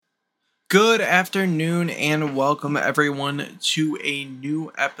Good afternoon and welcome everyone to a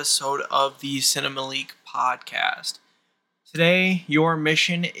new episode of the Cinema League podcast. Today, your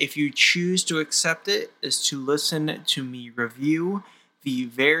mission, if you choose to accept it, is to listen to me review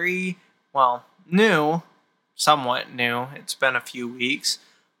the somewhat new, it's been a few weeks,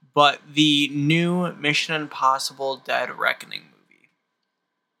 but the new Mission Impossible Dead Reckoning movie.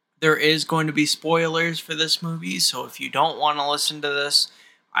 There is going to be spoilers for this movie, so if you don't want to listen to this,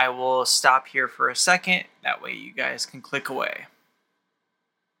 I will stop here for a second. That way you guys can click away.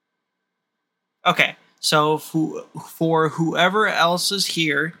 Okay, so for whoever else is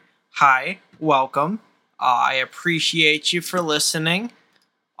here, hi, welcome. I appreciate you for listening.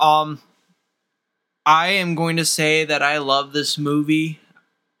 I am going to say that I love this movie.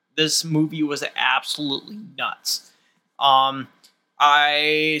 This movie was absolutely nuts.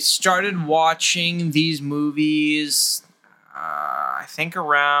 I started watching these movies I think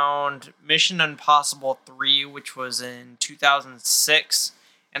around Mission Impossible 3, which was in 2006,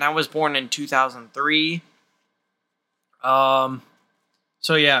 and I was born in 2003. So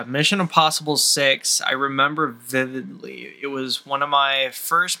yeah, Mission Impossible 6, I remember vividly. It was one of my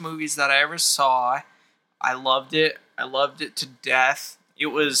first movies that I ever saw. I loved it. I loved it to death. It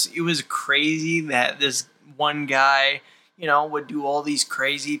was crazy that this one guy, would do all these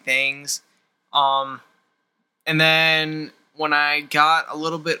crazy things. And then when I got a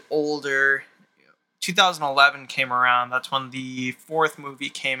little bit older, 2011 came around. That's when the fourth movie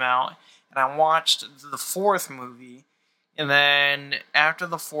came out, and I watched the fourth movie. And then after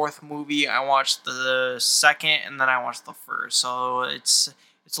the fourth movie, I watched the second, and then I watched the first. So it's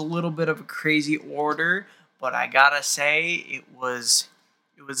a little bit of a crazy order, but I gotta say it was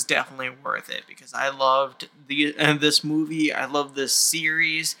definitely worth it because I loved this movie. I love this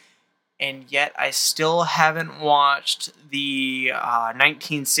series. And yet I still haven't watched the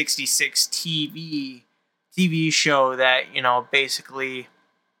 1966 TV show that, basically,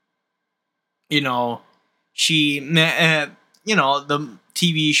 the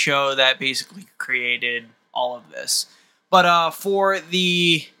TV show that basically created all of this. But for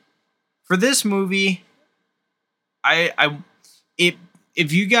this movie, if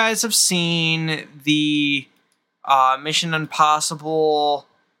you guys have seen the Mission Impossible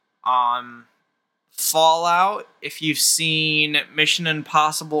Fallout, if you've seen Mission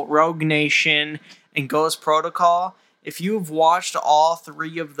Impossible Rogue Nation and Ghost Protocol, if you've watched all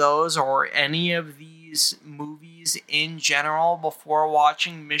three of those or any of these movies in general before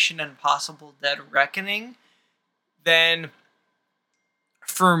watching Mission Impossible Dead Reckoning, then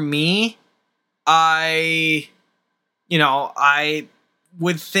for me, I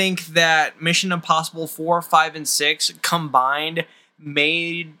would think that Mission Impossible 4, 5, and 6 combined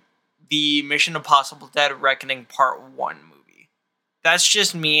made the Mission Impossible Dead Reckoning Part 1 movie. That's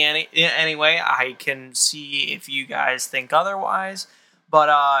just me anyway. I can see if you guys think otherwise. But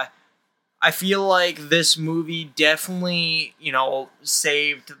I feel like this movie definitely,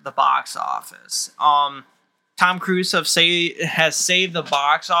 saved the box office. Tom Cruise has saved the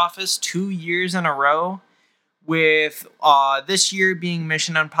box office 2 years in a row, with this year being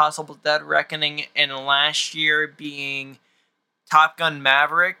Mission Impossible Dead Reckoning and last year being Top Gun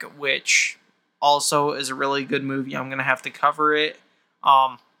Maverick, which also is a really good movie. I'm going to have to cover it.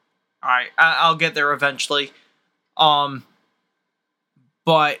 Alright, I'll get there eventually. But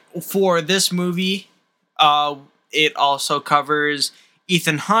for this movie, it also covers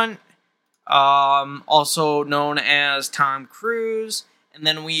Ethan Hunt, also known as Tom Cruise. And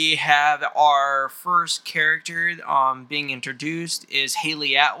then we have our first character being introduced is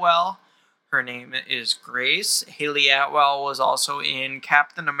Hayley Atwell. Her name is Grace. Hayley Atwell was also in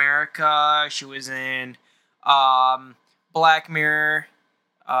Captain America. She was in Black Mirror.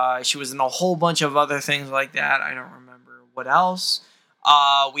 She was in a whole bunch of other things like that. I don't remember what else.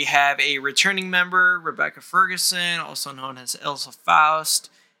 We have a returning member, Rebecca Ferguson, also known as Ilsa Faust.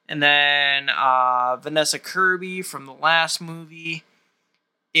 And then Vanessa Kirby from the last movie.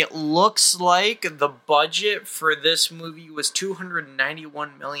 It looks like the budget for this movie was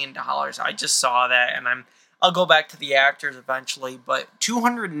 $291 million. I just saw that, and I'll go back to the actors eventually, but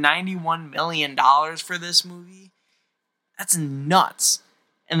 $291 million for this movie? That's nuts.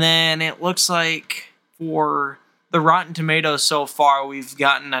 And then it looks like for the Rotten Tomatoes so far, we've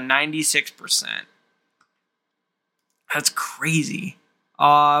gotten a 96%. That's crazy.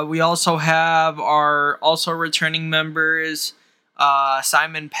 We also have our also returning members,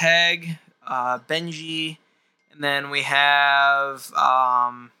 Simon Pegg, Benji, and then we have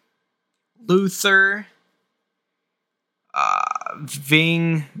Luther,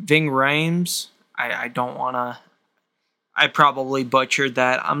 Ving Rhames. I don't want to I probably butchered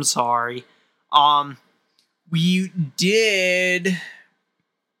that. I'm sorry. Um, we did.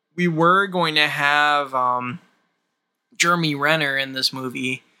 We were going to have Jeremy Renner in this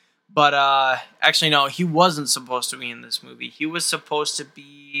movie, but actually no, he wasn't supposed to be in this movie. He was supposed to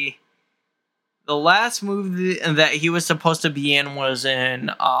be the last movie that he was supposed to be in was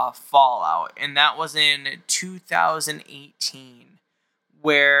in Fallout, and that was in 2018,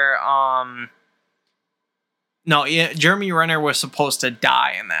 where no, yeah, Jeremy Renner was supposed to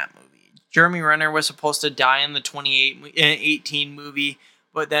die in that movie. Jeremy Renner was supposed to die in the 2018 movie,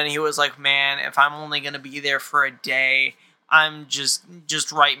 but then he was like, "Man, if I'm only going to be there for a day, I'm just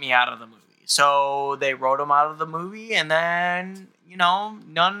write me out of the movie." So they wrote him out of the movie, and then,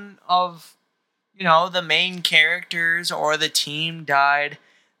 none of, the main characters or the team died.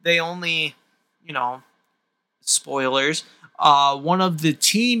 They only, spoilers, one of the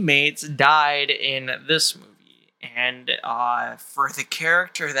teammates died in this movie. And for the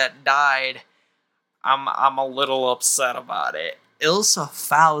character that died, I'm a little upset about it. Ilsa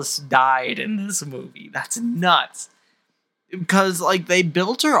Faust died in this movie. That's nuts. Because, they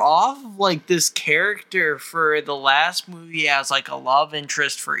built her off of, this character for the last movie as, a love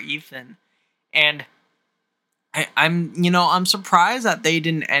interest for Ethan. And I'm surprised that they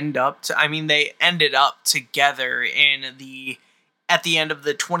didn't end up they ended up together at the end of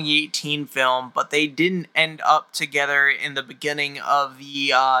the 2018 film, but they didn't end up together in the beginning of the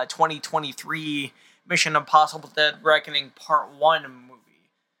 2023 Mission Impossible Dead Reckoning Part 1 movie.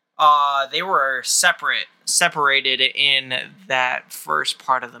 They were separated in that first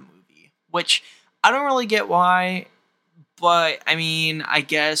part of the movie, which I don't really get why, but I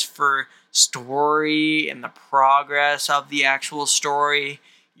guess for story and the progress of the actual story,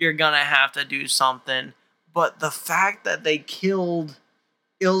 you're gonna have to do something. But the fact that they killed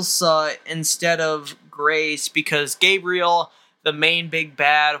Ilsa instead of Grace, because Gabriel, the main big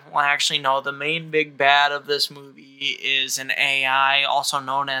bad, well, actually, no, the main big bad of this movie is an AI, also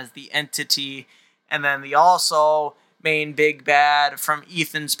known as the Entity, and then the also main big bad from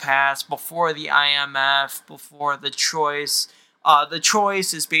Ethan's past, before the IMF, before the Choice. The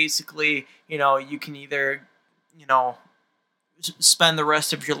Choice is basically, you can either, spend the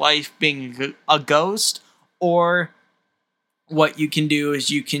rest of your life being a ghost, or what you can do is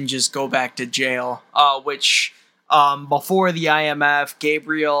you can just go back to jail, which before the IMF,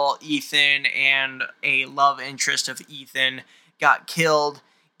 Gabriel, Ethan, and a love interest of Ethan got killed.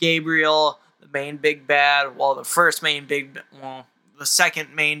 Gabriel, the main big bad, the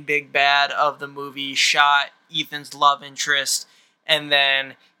second main big bad of the movie, shot Ethan's love interest, and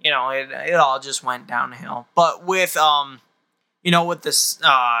then, it all just went downhill. But with with this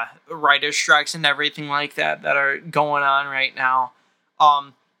writer strikes and everything like that are going on right now,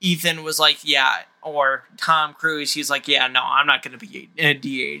 Ethan was like, yeah, or Tom Cruise, he's like, yeah, no, I'm not going to be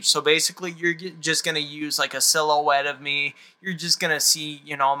de-aged. So basically, you're just going to use a silhouette of me. You're just going to see,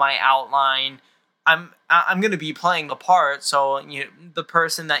 my outline. I'm going to be playing the part, so the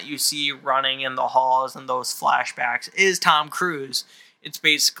person that you see running in the halls and those flashbacks is Tom Cruise. It's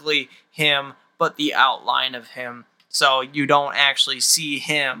basically him, but the outline of him. So you don't actually see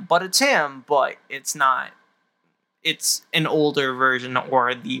him, but it's him, but it's not. It's an older version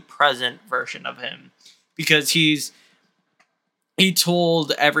or the present version of him, because he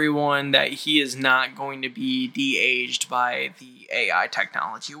told everyone that he is not going to be de-aged by the AI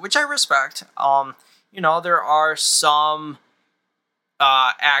technology, which I respect. There are some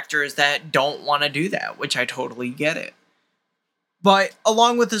actors that don't want to do that, which I totally get it. But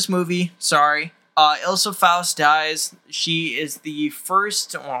along with this movie, Ilsa Faust dies. She is the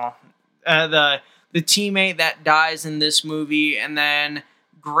first, the teammate that dies in this movie, and then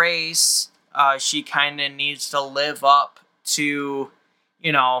Grace, she kind of needs to live up to,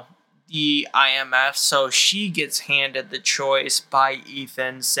 the IMF, so she gets handed the choice by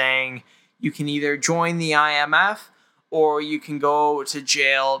Ethan, saying, you can either join the IMF, or you can go to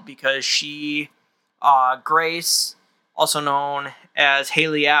jail, because Grace, also known as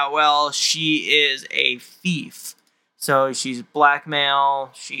Haley Atwell, she is a thief. So she's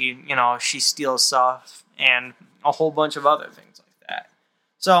blackmail, she steals stuff, and a whole bunch of other things like that.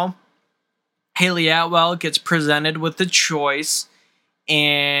 So Haley Atwell gets presented with the choice,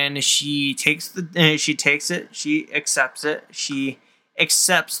 and she accepts it. She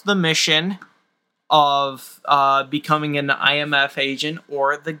accepts the mission of becoming an IMF agent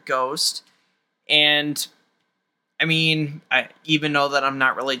or the Ghost. And even though that I'm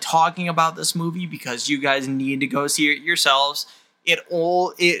not really talking about this movie because you guys need to go see it yourselves, it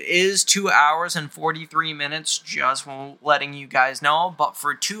is 2 hours and 43 minutes, just letting you guys know. But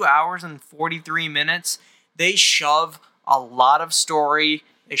for 2 hours and 43 minutes, they shove a lot of story,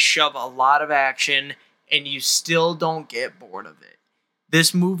 they shove a lot of action, and you still don't get bored of it.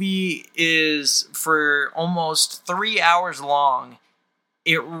 This movie is for almost 3 hours long.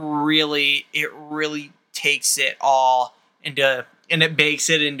 It really takes it all into, and it bakes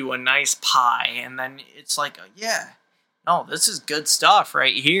it into a nice pie, and then it's like, yeah, no, this is good stuff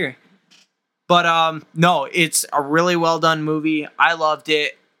right here. But no, it's a really well done movie. I loved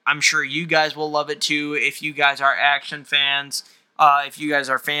it. I'm sure you guys will love it too if you guys are action fans. If you guys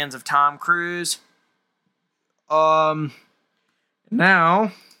are fans of Tom Cruise. Now,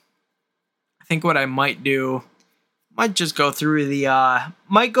 I think what I might do, might just go through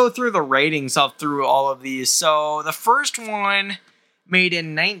the ratings up through all of these. So the first one, made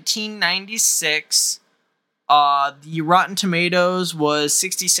in 1996, the Rotten Tomatoes was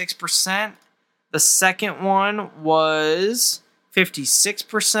 66%. The second one was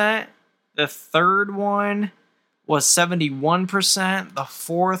 56%. The third one was 71%. The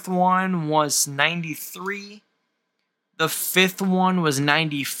fourth one was 93%. The fifth one was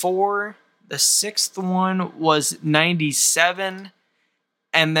 94%. The sixth one was 97%.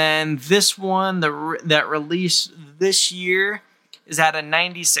 And then this one that released this year is at a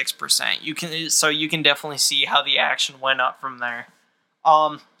 96%. You can definitely see how the action went up from there.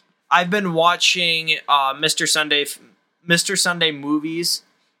 I've been watching Mr. Sunday Movies.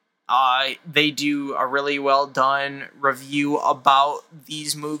 They do a really well done review about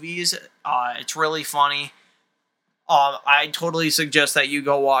these movies. It's really funny. I totally suggest that you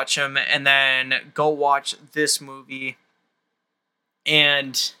go watch them and then go watch this movie.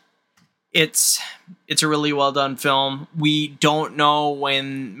 And it's a really well done film. We don't know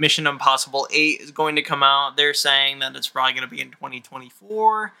when Mission Impossible 8 is going to come out. They're saying that it's probably going to be in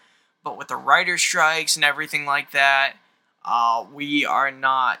 2024. But with the writer strikes and everything like that, we are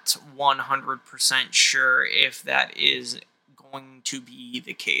not 100% sure if that is going to be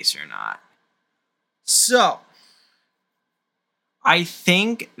the case or not. So, I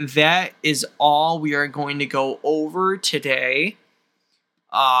think that is all we are going to go over today.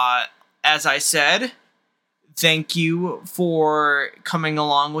 As I said, thank you for coming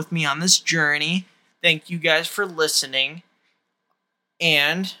along with me on this journey. Thank you guys for listening.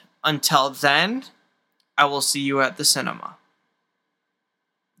 And until then, I will see you at the cinema.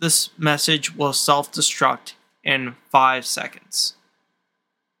 This message will self-destruct in 5 seconds.